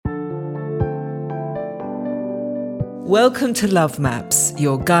Welcome to Love Maps,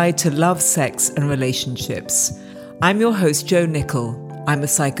 your guide to love, sex and relationships. I'm your host, Jo Nicol. I'm a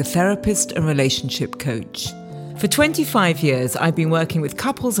psychotherapist and relationship coach. For 25 years, I've been working with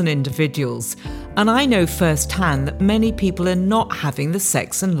couples and individuals, and I know firsthand that many people are not having the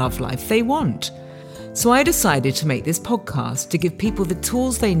sex and love life they want. So I decided to make this podcast to give people the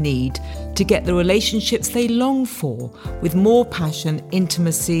tools they need to get the relationships they long for with more passion,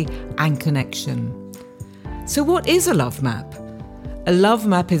 intimacy and connection. So what is a love map? A love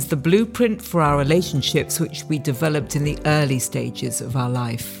map is the blueprint for our relationships which we developed in the early stages of our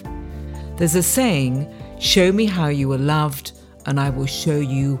life. There's a saying, show me how you were loved and I will show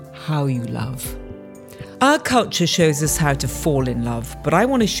you how you love. Our culture shows us how to fall in love, but I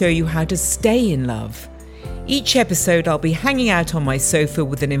want to show you how to stay in love. Each episode I'll be hanging out on my sofa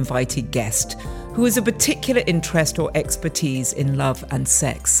with an invited guest who has a particular interest or expertise in love and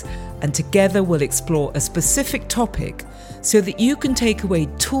sex, and together we'll explore a specific topic so that you can take away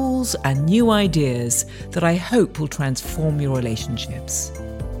tools and new ideas that I hope will transform your relationships.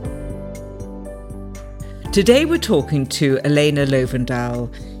 Today we're talking to Elena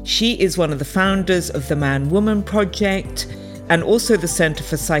Lovendahl. She is one of the founders of the Man Woman Project and also the Centre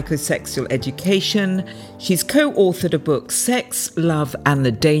for Psychosexual Education. She's co-authored a book, Sex, Love and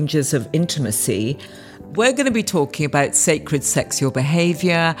the Dangers of Intimacy. We're going to be talking about sacred sexual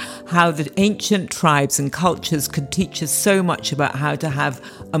behaviour, how the ancient tribes and cultures could teach us so much about how to have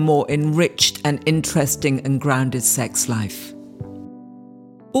a more enriched and interesting and grounded sex life.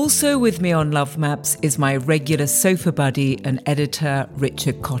 Also with me on Love Maps is my regular sofa buddy and editor,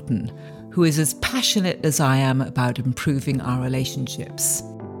 Richard Cotton, who is as passionate as I am about improving our relationships.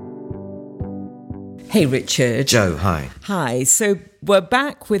 Hey, Richard. Jo, hi. Hi. So we're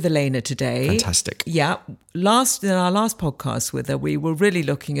back with Elena today. Fantastic. Yeah. In our last podcast with her, we were really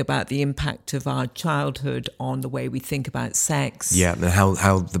looking about the impact of our childhood on the way we think about sex. Yeah, and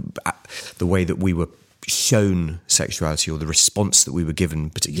how the way that we were shown sexuality, or the response that we were given,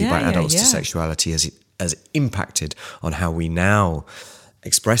 particularly by adults to sexuality, has impacted on how we now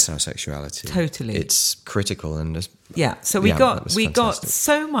express our sexuality. Totally. It's critical. And so we got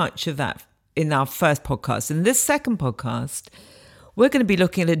so much of that in our first podcast. In this second podcast, we're going to be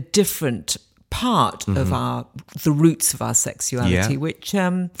looking at a different part of the roots of our sexuality, which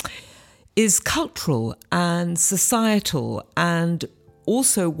is cultural and societal, and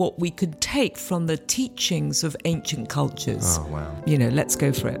also what we could take from the teachings of ancient cultures. Oh, wow. Let's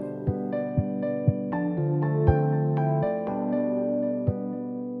go for it.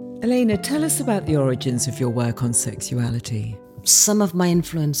 Elena, tell us about the origins of your work on sexuality. Some of my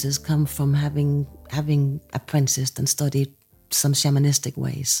influences come from having apprenticed and studied some shamanistic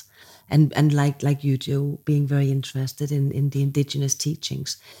ways, and like you, Jo, being very interested in the indigenous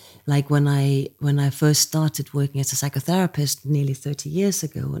teachings. Like when I first started working as a psychotherapist nearly 30 years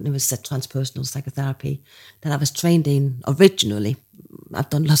ago, and it was that transpersonal psychotherapy that I was trained in originally. I've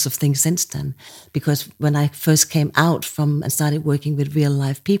done lots of things since then, because when I first came out from and started working with real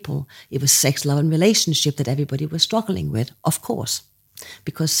life people, it was sex, love and relationship that everybody was struggling with, of course,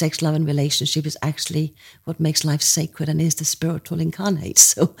 because sex, love and relationship is actually what makes life sacred and is the spiritual incarnate.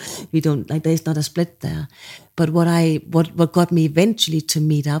 So there's not a split there. But what got me eventually to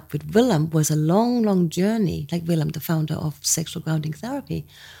meet up with Willem was a long journey, like Willem, the founder of sexual grounding therapy,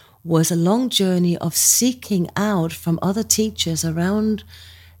 was a long journey of seeking out from other teachers around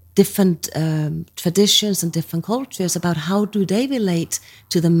different traditions and different cultures about how do they relate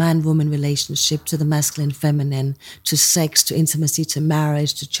to the man-woman relationship, to the masculine, feminine, to sex, to intimacy, to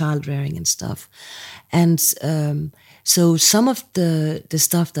marriage, to child-rearing and stuff. And so some of the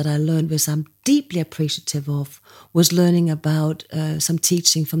stuff that I learned, which I'm deeply appreciative of, was learning about some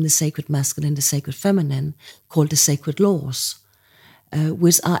teaching from the sacred masculine, the sacred feminine, called the sacred laws.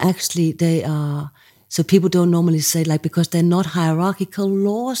 Which are actually, so people don't normally say, because they're not hierarchical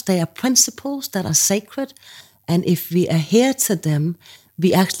laws, they are principles that are sacred. And if we adhere to them,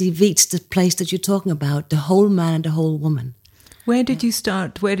 we actually reach the place that you're talking about, the whole man and the whole woman. Where did you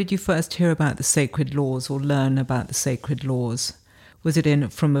start? Where did you first hear about the sacred laws or learn about the sacred laws? Was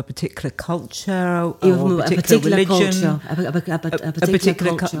it from a particular culture or a particular religion? Culture, a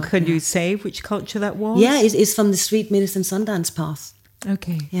particular culture. Can you say which culture that was? Yeah, it's from the Sweet Medicine Sundance Path.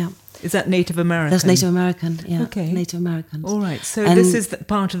 Okay. Yeah. Is that Native American? That's Native American, yeah. Okay. Native Americans. All right. So this is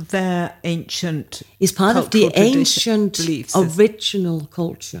part of their ancient It's part of the ancient beliefs, original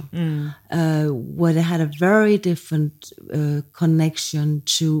culture, where they had a very different connection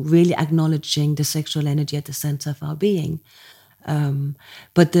to really acknowledging the sexual energy at the center of our being.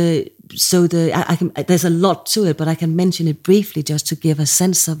 But there's a lot to it, but I can mention it briefly just to give a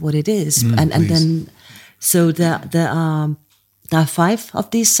sense of what it is, and then So there are 5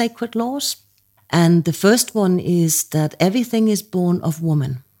 of these sacred laws. And the first one is that everything is born of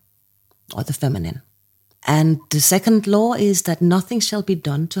woman, or the feminine. And the second law is that nothing shall be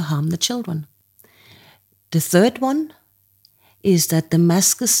done to harm the children. The third one is that the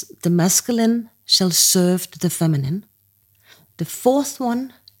masculine shall serve the feminine. The fourth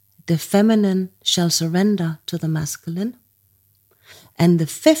one, the feminine shall surrender to the masculine. And the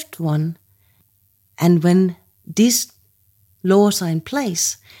fifth one, and when these laws are in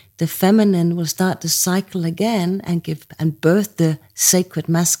place, the feminine will start to cycle again and birth the sacred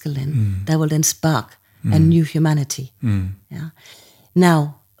masculine that will then spark a new humanity. Yeah.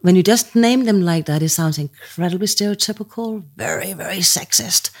 Now, when you just name them like that, it sounds incredibly stereotypical, very, very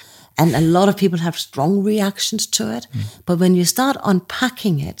sexist. And a lot of people have strong reactions to it. But when you start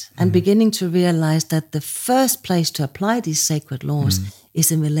unpacking it and beginning to realize that the first place to apply these sacred laws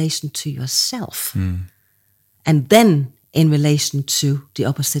is in relation to yourself, and then in relation to the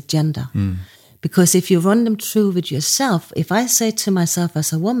opposite gender. Because if you run them through with yourself, if I say to myself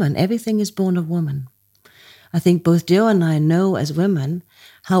as a woman, everything is born of woman, I think both Joe and I know as women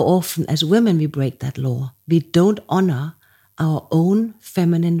how often as women we break that law. We don't honor our own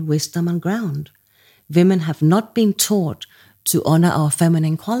feminine wisdom and ground. Women have not been taught to honor our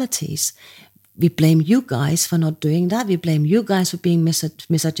feminine qualities. We blame you guys for not doing that. We blame you guys for being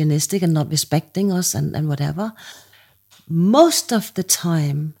misogynistic and not respecting us and whatever. Most of the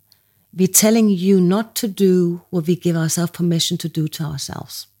time, we're telling you not to do what we give ourselves permission to do to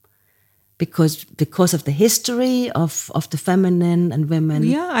ourselves. Because of the history of the feminine and women.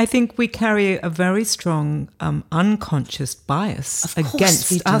 Yeah, I think we carry a very strong unconscious bias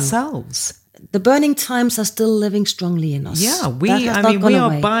against ourselves. The burning times are still living strongly in us. Yeah, we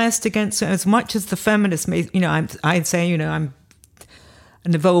are biased against it as much as the feminists. I'd say, I'm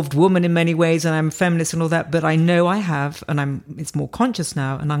an evolved woman in many ways, and I'm a feminist and all that, but I know I have, and it's more conscious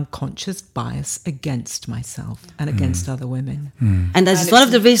now, an unconscious bias against myself and against other women. And that's one of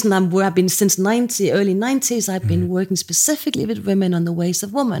the reasons I've been since early 90s, I've been working specifically with women on the ways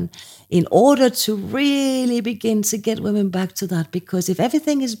of woman in order to really begin to get women back to that. Because if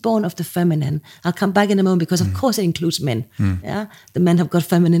everything is born of the feminine, I'll come back in a moment, because of course it includes men. Yeah, the men have got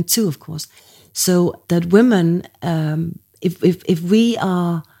feminine too, of course. So that women, if we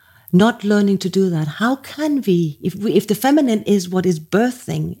are not learning to do that, how can we, if the feminine is what is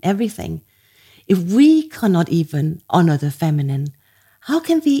birthing everything, if we cannot even honor the feminine, how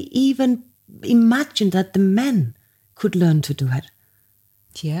can we even imagine that the men could learn to do it?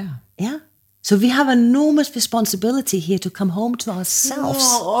 Yeah. Yeah. So we have enormous responsibility here to come home to ourselves.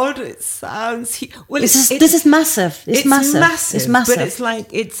 Oh, it sounds... Well, this is massive. It's massive. It's massive. But it's like,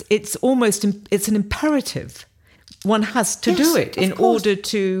 it's almost, it's an imperative. One has to do it in order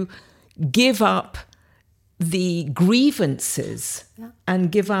to give up the grievances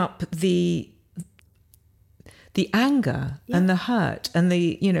and give up the anger and the hurt and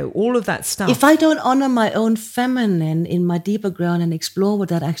all of that stuff. If I don't honor my own feminine in my deeper ground and explore what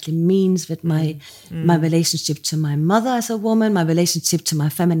that actually means with my relationship to my mother as a woman, my relationship to my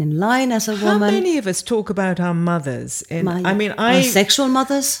feminine line as a woman. How many of us talk about our mothers? Our sexual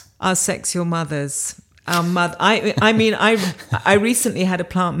mothers? Our sexual mothers. Our mother. I recently had a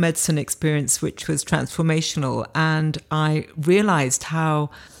plant medicine experience which was transformational, and I realized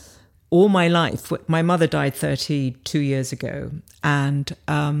how all my life, my mother died 32 years ago, and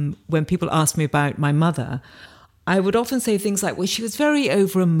when people asked me about my mother, I would often say things like, well, she was very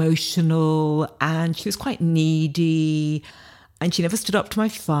over-emotional, and she was quite needy, and she never stood up to my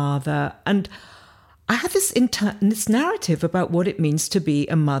father, and I had this narrative about what it means to be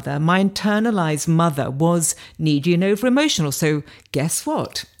a mother. My internalized mother was needy and over-emotional. So guess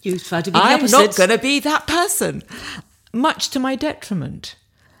what? You try to be the opposite. I'm not going to be that person, much to my detriment.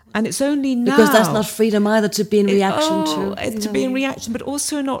 And it's only now... Because that's not freedom either, to be in reaction to... It's to be in reaction, but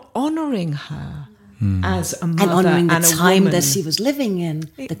also not honouring her as a mother and honouring the time woman. that she was living in,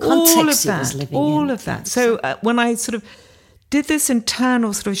 the context she was living in. All of that. So when I sort of did this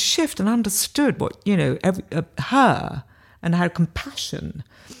internal sort of shift and understood what, her and her compassion,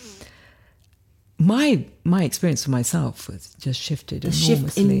 my experience for myself was just shifted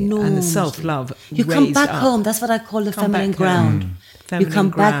enormously. And the self-love You come back home. That's what I call the feminine ground. You come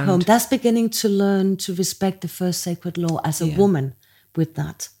back home. That's beginning to learn to respect the first sacred law as a woman with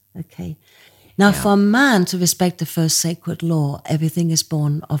that. Okay. Now, for a man to respect the first sacred law, everything is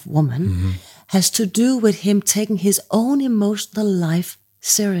born of woman, has to do with him taking his own emotional life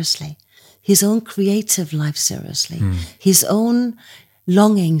seriously, his own creative life seriously, his own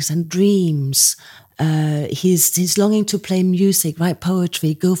longings and dreams, He's longing to play music, write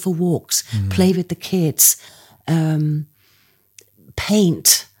poetry, go for walks, play with the kids,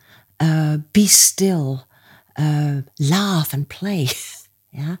 paint, be still, laugh and play.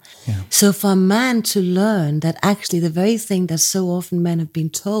 Yeah? So for a man to learn that actually the very thing that so often men have been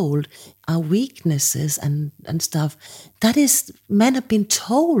told are weaknesses and stuff, that is, men have been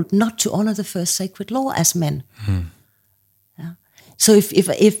told not to honor the first sacred law as men. Yeah? So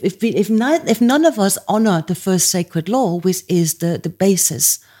if none of us honor the first sacred law, which is the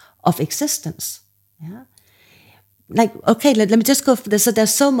basis of existence, yeah. Like, okay, let me just go for this. So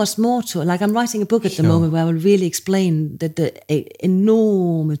there's so much more to it. Like, I'm writing a book at the moment where I will really explain the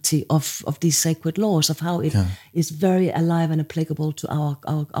enormity of these sacred laws, of how it is very alive and applicable to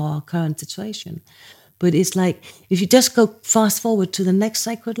our current situation. But it's like, if you just go fast forward to the next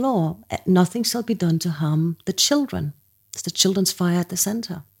sacred law, nothing shall be done to harm the children. It's the children's fire at the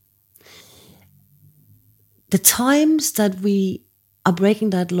center. The times that we are breaking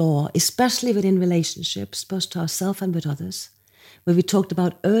that law, especially within relationships, both to ourselves and with others, where we talked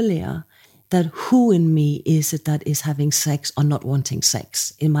about earlier that who in me is it that is having sex or not wanting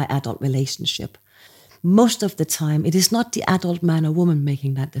sex in my adult relationship. Most of the time, it is not the adult man or woman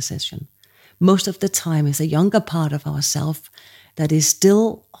making that decision. Most of the time, it's a younger part of ourselves that is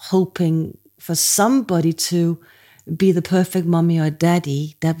still hoping for somebody to be the perfect mommy or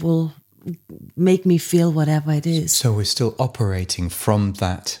daddy that will make me feel whatever it is. So we're still operating from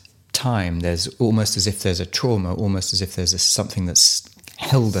that time. There's almost as if there's a trauma, almost as if there's something that's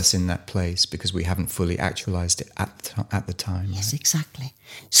held us in that place because we haven't fully actualized it at the time. Yes, right? Exactly.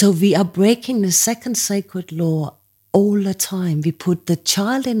 So we are breaking the second sacred law all the time. We put the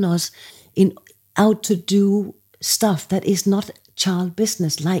child in us out to do stuff that is not child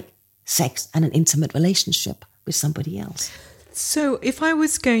business, like sex and an intimate relationship with somebody else. So if I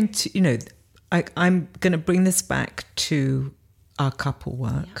was going to, I'm going to bring this back to our couple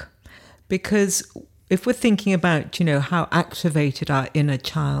work, because if we're thinking about, how activated our inner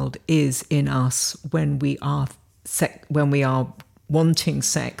child is in us when we are wanting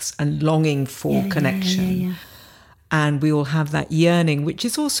sex and longing for connection, and we all have that yearning, which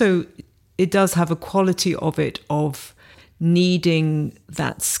is also, it does have a quality of it of needing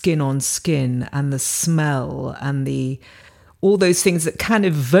that skin on skin and the smell and all those things that can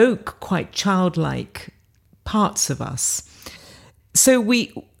evoke quite childlike parts of us. So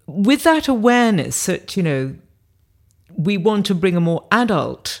with that awareness that, we want to bring a more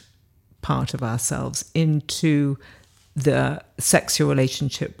adult part of ourselves into the sexual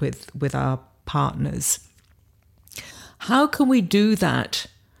relationship with our partners, how can we do that?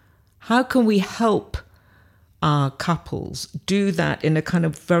 How can we help our couples do that in a kind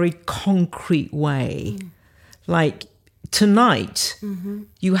of very concrete way? Like, tonight,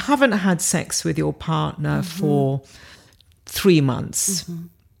 you haven't had sex with your partner for 3 months.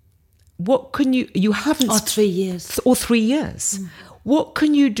 What can you haven't... Or 3 years. Or 3 years. What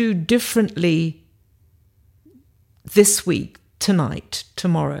can you do differently this week, tonight,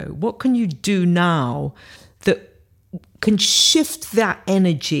 tomorrow? What can you do now that can shift that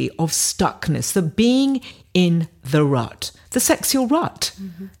energy of stuckness, the being in the rut, the sexual rut?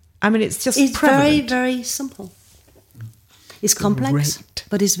 I mean, it's just prevalent. Very, very simple. It's complex,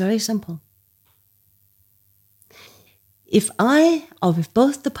 but it's very simple. If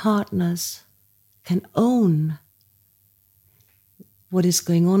both the partners can own what is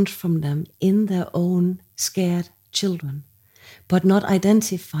going on from them in their own scared children, but not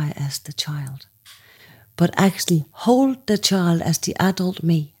identify as the child, but actually hold the child as the adult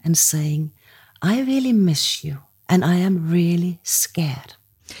me and saying, I really miss you and I am really scared.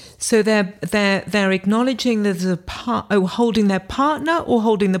 So they're acknowledging there's a part, holding their partner or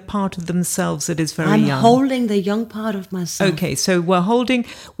holding the part of themselves that is very young? I'm holding the young part of myself. Okay, so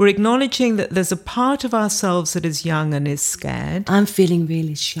we're acknowledging that there's a part of ourselves that is young and is scared. I'm feeling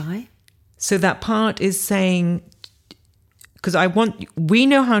really shy. So that part is saying, because we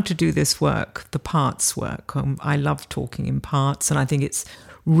know how to do this work, the parts work. I love talking in parts, and I think it's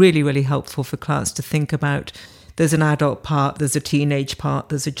really, really helpful for clients to think about. There's an adult part, there's a teenage part,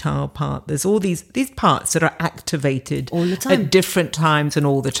 there's a child part. There's all these parts that are activated all the time, at different times and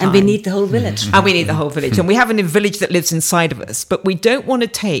all the time. And we need the whole village. And we need the whole village. And we have a village that lives inside of us. But we don't want to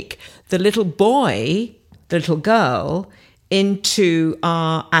take the little boy, the little girl, into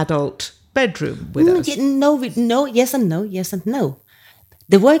our adult bedroom with us. No, yes and no, yes and no.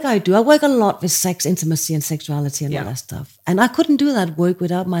 The work I do, I work a lot with sex, intimacy and sexuality and all that stuff. And I couldn't do that work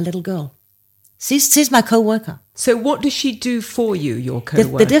without my little girl. She's my co-worker. So what does she do for you, your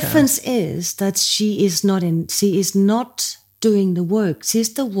co-worker? The difference is that she is not doing the work.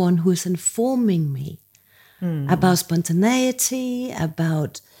 She's the one who's informing me about spontaneity,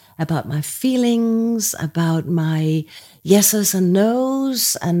 about my feelings, about my yeses and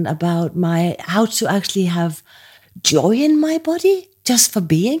nos, and about how to actually have joy in my body just for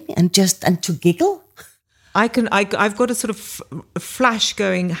being and to giggle. I've got a sort of flash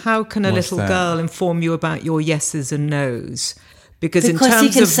going, how can a little girl inform you about your yeses and nos? Because in terms she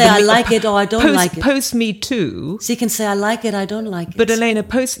can say, I like it or I don't like it. Post Me Too. She can say, I like it, I don't like it. But Elena,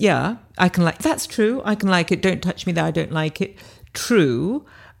 I can like, that's true. I can like it. Don't touch me there. I don't like it. True.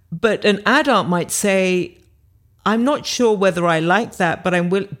 But an adult might say, I'm not sure whether I like that, but I'm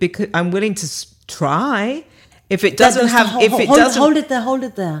willing to try. If it doesn't hold it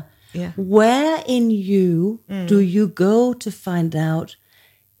there. Yeah. Where in you do you go to find out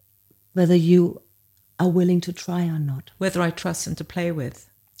whether you are willing to try or not? Whether I trust and to play with.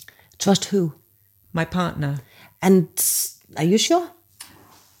 Trust who? My partner. And are you sure?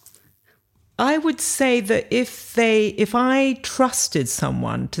 I would say that if I trusted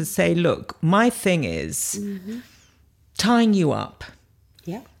someone to say, look, my thing is tying you up,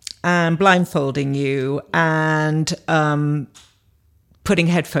 and blindfolding you, and putting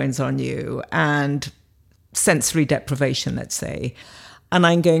headphones on you, and sensory deprivation, let's say, and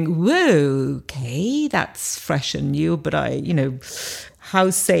I'm going, whoa, okay, that's fresh and new, but how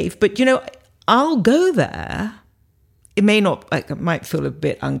safe? But I'll go there. It might feel a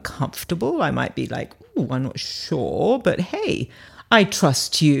bit uncomfortable. I might be like, oh, I'm not sure, but hey, I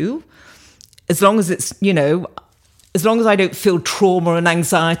trust you. As long as it's, as long as I don't feel trauma and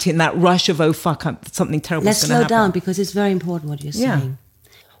anxiety and that rush of, oh, fuck, something terrible is going to happen. Let's slow down, because it's very important what you're saying.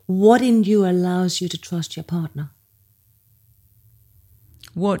 What in you allows you to trust your partner?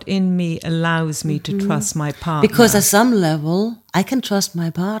 What in me allows me to trust my partner? Because at some level, I can trust my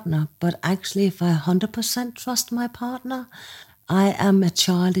partner, but actually if I 100% trust my partner, I am a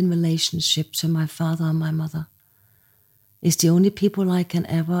child in relationship to my father and my mother. It's the only people I can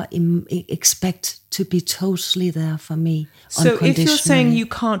ever expect to be totally there for me. So if you're saying you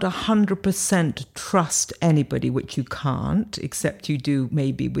can't 100% trust anybody, which you can't, except you do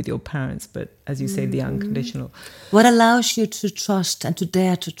maybe with your parents, but as you say, the unconditional. What allows you to trust and to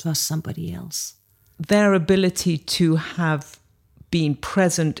dare to trust somebody else? Their ability to have been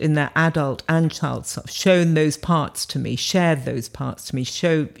present in their adult and child self, shown those parts to me, shared those parts to me,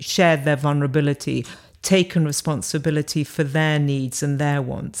 shared their vulnerability, taken responsibility for their needs and their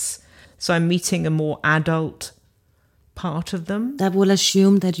wants. So I'm meeting a more adult part of them. That will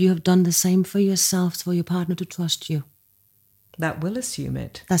assume that you have done the same for yourself, for your partner to trust you. That will assume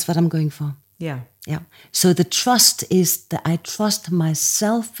it. That's what I'm going for. Yeah. So the trust is that I trust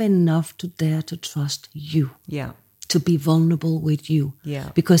myself enough to dare to trust you. Yeah. To be vulnerable with you. Yeah.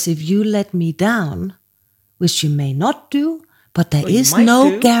 Because if you let me down, which you may not do, but there is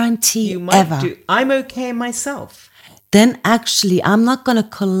no guarantee ever. I'm okay myself. Then actually, I'm not going to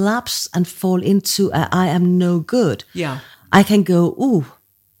collapse and fall into I am no good. Yeah. I can go, ooh,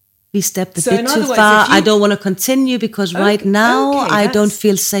 we stepped a bit too far. I don't want to continue because right now I don't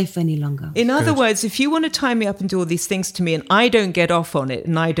feel safe any longer. In other words, if you want to tie me up and do all these things to me and I don't get off on it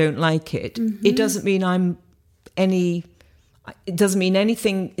and I don't like it, it doesn't mean it doesn't mean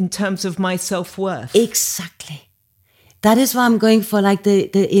anything in terms of my self-worth. Exactly. That is why I'm going for like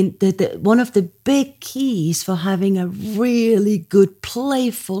the one of the big keys for having a really good,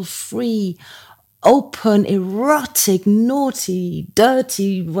 playful, free, open, erotic, naughty,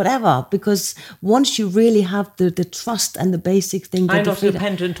 dirty, whatever. Because once you really have the trust and the basic thing, I'm not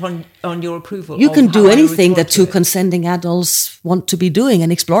dependent on your approval. You can do anything that two consenting adults want to be doing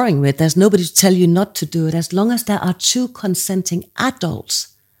and exploring with. There's nobody to tell you not to do it, as long as there are two consenting adults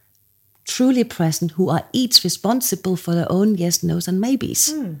truly present who are each responsible for their own yes, no's and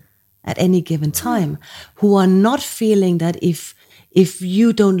maybes at any given time, who are not feeling that if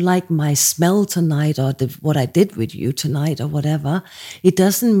you don't like my smell tonight or what I did with you tonight or whatever, it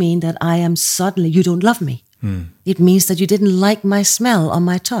doesn't mean that I am suddenly, you don't love me. It means that you didn't like my smell or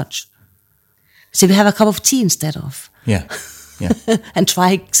my touch. So we have a cup of tea instead of. Yeah. And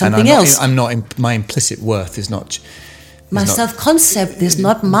try something else. My implicit worth is not... My self-concept is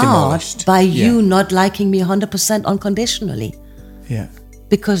not marred by you not liking me 100% unconditionally. Yeah.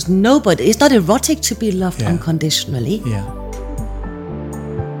 Because it's not erotic to be loved unconditionally. Yeah.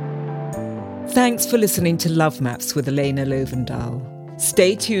 Thanks for listening to Love Maps with Elena Löwendahl.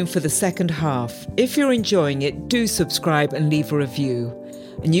 Stay tuned for the second half. If you're enjoying it, do subscribe and leave a review.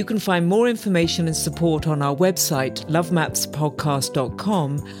 And you can find more information and support on our website,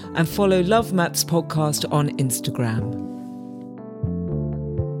 lovemapspodcast.com, and follow Love Maps Podcast on Instagram.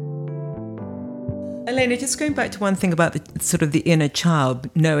 Elena, just going back to one thing about the sort of the inner child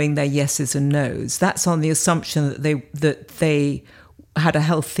knowing their yeses and nos. That's on the assumption that they had a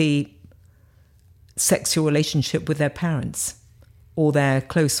healthy sexual relationship with their parents or their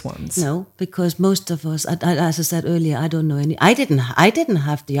close ones. No, because most of us, as I said earlier, I don't know any. I didn't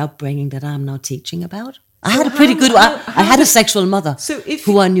have the upbringing that I'm now teaching about. I had a pretty good. I had a sexual mother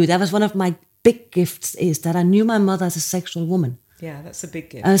who I knew. That was one of my big gifts, is that I knew my mother as a sexual woman. Yeah, that's a big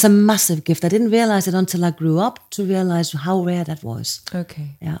gift. It's a massive gift. I didn't realize it until I grew up to realize how rare that was.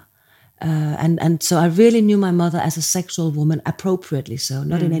 Okay. Yeah. And so I really knew my mother as a sexual woman, appropriately so,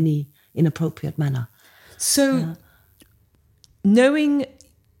 not in any inappropriate manner. So knowing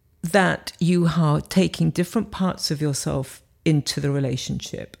that you are taking different parts of yourself into the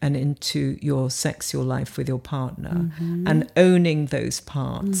relationship and into your sexual life with your partner and owning those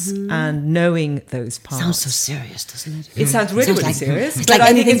parts and knowing those parts. Sounds so serious, doesn't it? It sounds really serious. It's like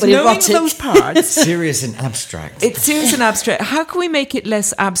anything but erotic. Those parts. Serious and abstract. It's serious and abstract. How can we make it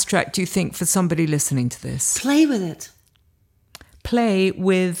less abstract, do you think, for somebody listening to this? Play with it. Play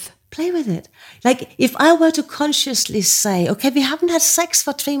with it. Like, if I were to consciously say, okay, we haven't had sex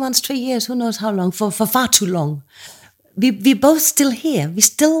for 3 months, 3 years, who knows how long, for far too long. We both still here. We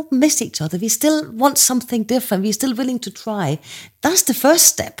still miss each other. We still want something different. We're still willing to try. That's the first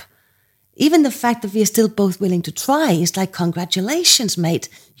step. Even the fact that we are still both willing to try is like, congratulations, mate.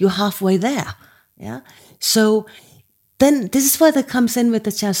 You're halfway there. Yeah. So then this is where that comes in with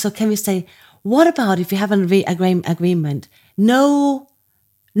the child. So can we say, what about if you have an agreement? No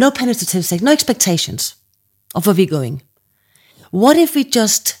penetrative sex, no expectations of where we're going. What if we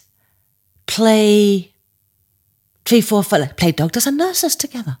just play 3, 4, 5, play doctors and nurses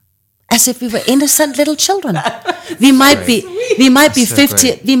together, as if we were innocent little children? We might be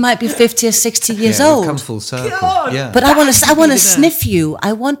 50. We might be 50 or 60 years old. It comes full circle. Yeah. But I want to sniff you.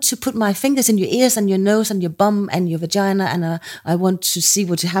 I want to put my fingers in your ears and your nose and your bum and your vagina, and I want to see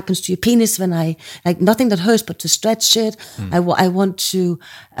what happens to your penis when I, like, nothing that hurts, but to stretch it. I want to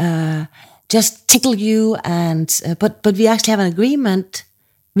just tickle you, and but we actually have an agreement.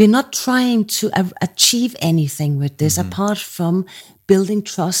 We're not trying to achieve anything with this apart from building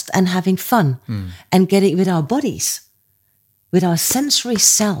trust and having fun and getting with our bodies, with our sensory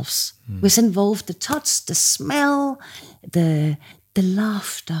selves, which involve the touch, the smell, the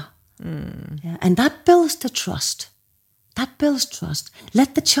laughter. Yeah, and that builds the trust. That builds trust.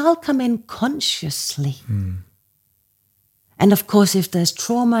 Let the child come in consciously. And of course, if there's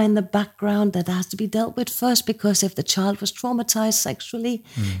trauma in the background, that has to be dealt with first, because if the child was traumatized sexually,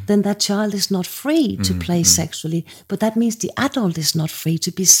 then that child is not free to play sexually. But that means the adult is not free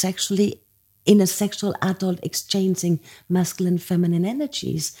to be sexually, in a sexual adult, exchanging masculine, feminine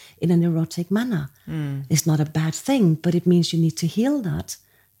energies in an erotic manner. It's not a bad thing, but it means you need to heal that.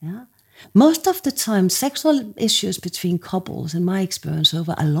 Yeah. Most of the time, sexual issues between couples, in my experience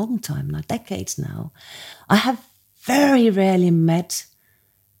over a long time, now decades now, I have very rarely met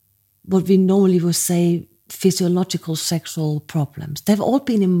what we normally would say physiological sexual problems. They've all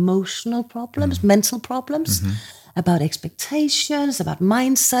been emotional problems, mental problems, about expectations, about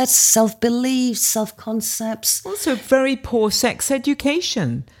mindsets, self-beliefs, self-concepts. Also very poor sex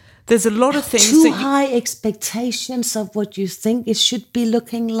education. There's a lot of things too high expectations of what you think it should be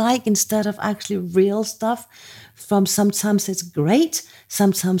looking like, instead of actually real stuff. From sometimes it's great,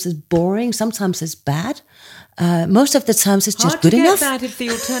 sometimes it's boring, sometimes it's bad. Most of the times it's just good enough. Hard to get that if the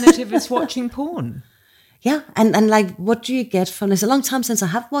alternative is watching porn. Yeah, and like, what do you get from? It's a long time since I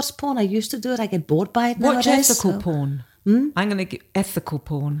have watched porn. I used to do it. I get bored by it nowadays. Watch ethical porn. I'm going to get ethical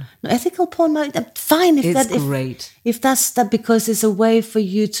porn. No, ethical porn, fine. Great. If that's that, because it's a way for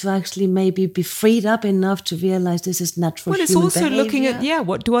you to actually maybe be freed up enough to realize this is natural human behavior. Well, it's also looking at,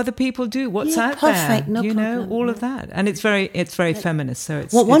 what do other people do? What's out perfect, there? No problem, all of that. And it's very feminist, so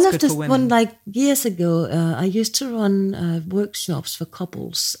it's good for women. One, like, years ago, I used to run workshops for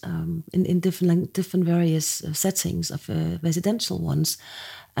couples in different various settings of residential ones.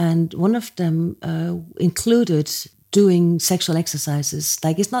 And one of them included doing sexual exercises.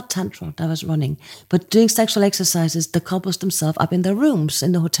 Like, it's not tantra that I was running, but doing sexual exercises, the couples themselves up in their rooms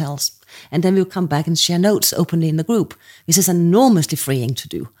in the hotels. And then we'll come back and share notes openly in the group. This is enormously freeing to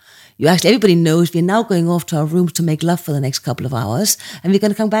do. Everybody knows we're now going off to our rooms to make love for the next couple of hours, and we're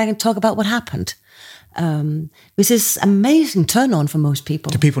going to come back and talk about what happened. Which is amazing turn on for most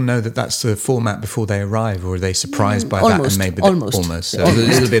people. Do people know that that's the format before they arrive, or are they surprised by that? And maybe almost. So a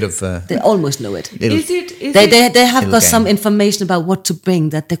little bit of they almost know it. They have got some information about what to bring,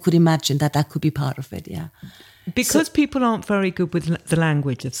 that they could imagine that could be part of it. Yeah. Because people aren't very good with the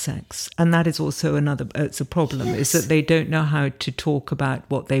language of sex, and that is also it's a problem, is that they don't know how to talk about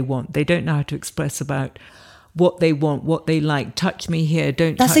what they want. They don't know how to express about what they want, what they like. Touch me here, don't touch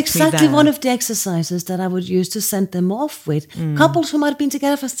me there. That's exactly one of the exercises that I would use to send them off with. Couples who might have been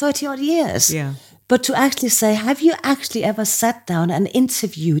together for 30 odd years. Yeah. But to actually say, have you actually ever sat down and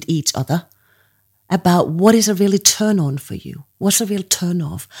interviewed each other about what is a really turn on for you? What's a real turn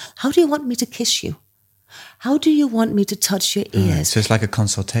off? How do you want me to kiss you? How do you want me to touch your ears? So it's like a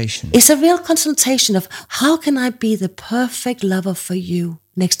consultation. It's a real consultation of how can I be the perfect lover for you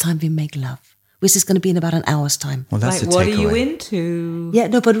next time we make love, which is going to be in about an hour's time. Well, that's like, what are you into? Yeah,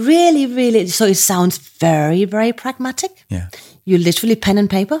 no, but really, so it sounds very, very pragmatic. Yeah. You literally pen and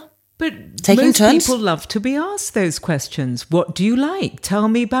paper. But taking most turns. People love to be asked those questions. What do you like? Tell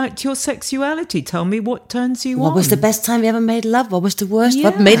me about your sexuality. Tell me what turns you on. What was the best time you ever made love? What was the worst? Yeah.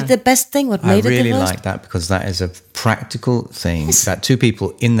 What made it the best thing? What made it the worst? I really like that, because that is a practical thing that two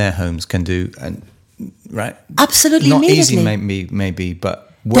people in their homes can do, and right? Absolutely, not immediately. easy, maybe,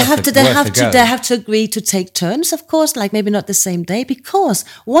 but They have to agree to take turns, of course, like maybe not the same day, because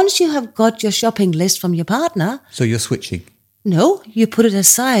once you have got your shopping list from your partner, so you're switching. No, you put it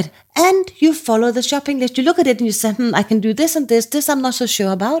aside and you follow the shopping list. You look at it and you say, I can do this and this. This I'm not so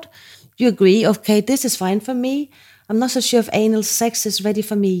sure about. You agree, okay, this is fine for me. I'm not so sure if anal sex is ready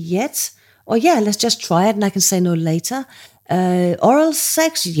for me yet. Or yeah, let's just try it and I can say no later. Oral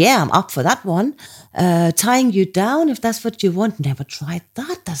sex, yeah, I'm up for that one. Tying you down, if that's what you want. Never tried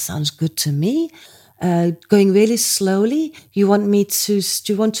that. That sounds good to me. Going really slowly. You want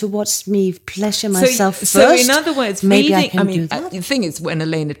to watch me pleasure myself first? So in other words, maybe I can do that. The thing is, when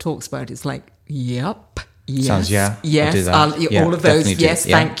Elena talks about it, it's like, yep. Yes. Sounds, yeah. Yes. All of those. Yes.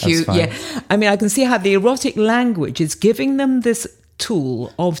 Yeah, thank you. Yeah. I mean, I can see how the erotic language is giving them this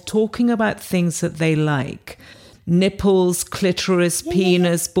tool of talking about things that they like. Nipples, clitoris,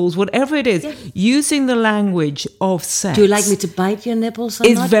 penis, balls, whatever it is, using the language of sex. Do you like me to bite your nipples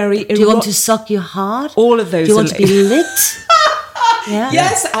or not? Very Do you want to suck your heart? All of those. Do you want to be licked? Yeah.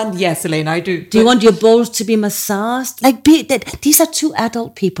 Yes, and yes, Elaine, I do. Do you want your balls to be massaged? These are two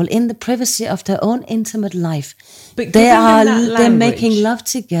adult people in the privacy of their own intimate life. But they're making love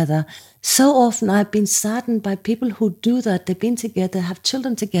together. So often I've been saddened by people who do that. They've been together, have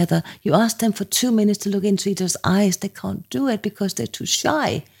children together. You ask them for 2 minutes to look into each other's eyes. They can't do it because they're too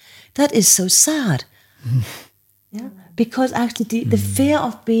shy. That is so sad. Yeah, because actually the fear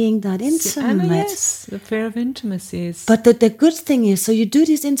of being that intimate. Yes, the fear of intimacy is. But the good thing is, so you do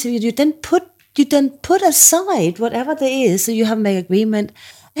this interview, you then put aside whatever there is, so you have made agreement.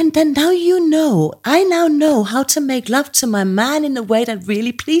 And then I now know how to make love to my man in a way that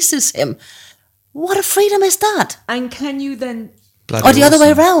really pleases him. What a freedom is that? And can you then... Or the other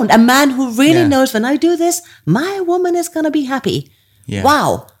way around. A man who really knows when I do this, my woman is going to be happy. Yeah.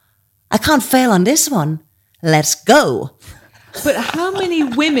 Wow. I can't fail on this one. Let's go. But how many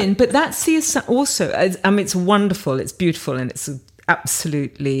women... But that's also... I mean, it's wonderful, it's beautiful, and it's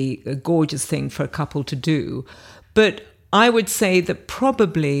absolutely a gorgeous thing for a couple to do. But... I would say that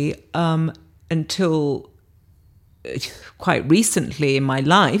probably until quite recently in my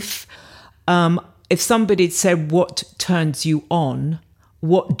life, if somebody had said, what turns you on?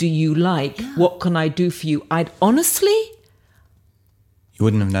 What do you like? Yeah. What can I do for you? I'd honestly... You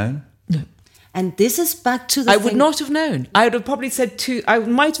wouldn't have known? No. And this is back to the I would not have known. I would have probably said two... I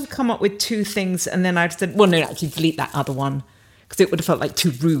might have come up with two things and then I'd said, well, no, actually delete that other one. Because it would have felt like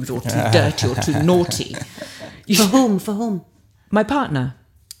too rude or too dirty or too naughty. For whom? My partner,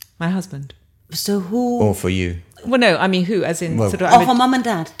 my husband. So who? Or for you? Well, no, I mean who, as in... for mum and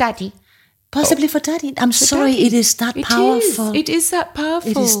dad? Daddy. Possibly for daddy. I'm sorry, daddy. It is that powerful. It is that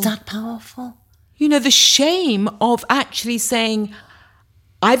powerful. It is that powerful. You know, the shame of actually saying,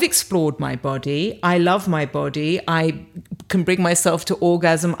 I've explored my body, I love my body, I can bring myself to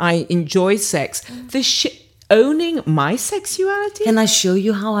orgasm, I enjoy sex. Owning my sexuality. Can I show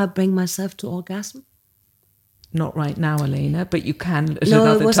you how I bring myself to orgasm? Not right now, Elena, but you can at no,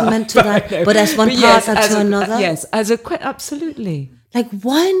 another it wasn't time. meant to that. But as one partner to another. Yes, absolutely. Like,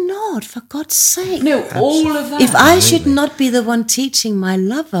 why not? For God's sake. No, all of that. If I should not be the one teaching my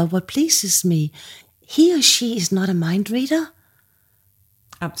lover what pleases me, he or she is not a mind reader.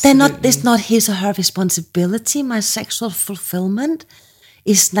 Absolutely. It's not his or her responsibility. My sexual fulfillment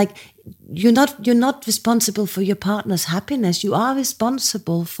is like, you're not responsible for your partner's happiness. You are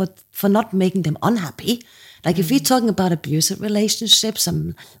responsible for not making them unhappy. Like if we're talking about abusive relationships,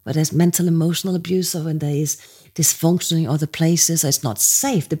 where there's mental, emotional abuse, or when there is dysfunctioning in other places, it's not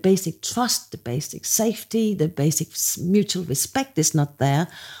safe. The basic trust, the basic safety, the basic mutual respect is not there.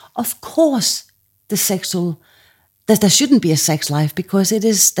 Of course, the sexual there shouldn't be a sex life because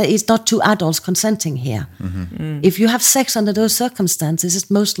it's not two adults consenting here. If you have sex under those circumstances,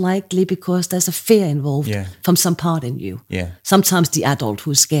 it's most likely because there's a fear involved from some part in you. Sometimes the adult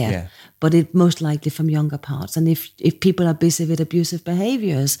who's scared, but it most likely from younger parts. And if people are busy with abusive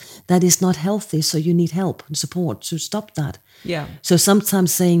behaviors, that is not healthy. So you need help and support to stop that. So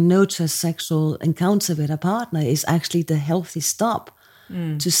sometimes saying no to a sexual encounter with a partner is actually the healthy stop.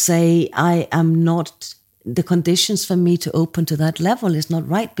 To say, I am not, the conditions for me to open to that level is not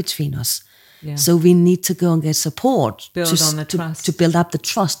right between us. So we need to go and get support to build up the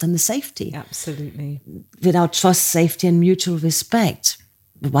trust and the safety. Absolutely. Without trust, safety, and mutual respect,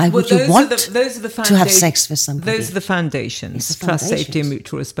 why would you want to have sex with somebody? Those are the foundations: trust, safety, and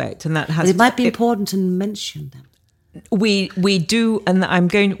mutual respect. And that has. It might be important to mention them. We do, and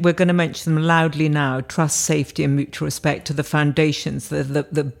we're going to mention them loudly now. Trust, safety, and mutual respect are the foundations,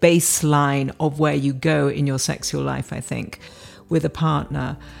 the baseline of where you go in your sexual life, I think, with a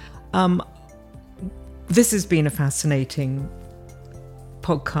partner. This has been a fascinating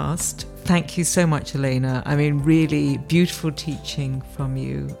podcast. Thank you so much, Elena. I mean, really beautiful teaching from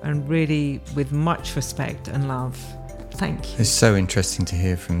you, and really with much respect and love. Thank you. It's so interesting to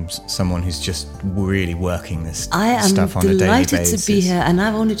hear from someone who's just really working this stuff on a daily basis. I am delighted to be here, and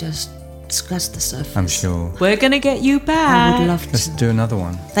I've only just scratched the surface. I'm sure. We're going to get you back. I would love to. Let's do another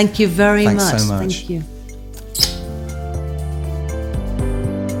one. Thank you very much. Thanks so much. Thank you.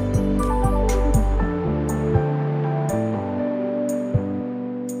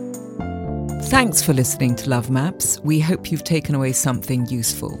 Thanks for listening to Love Maps. We hope you've taken away something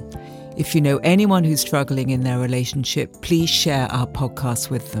useful. If you know anyone who's struggling in their relationship, please share our podcast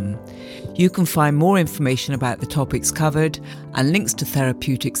with them. You can find more information about the topics covered and links to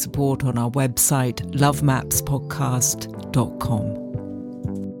therapeutic support on our website, lovemapspodcast.com.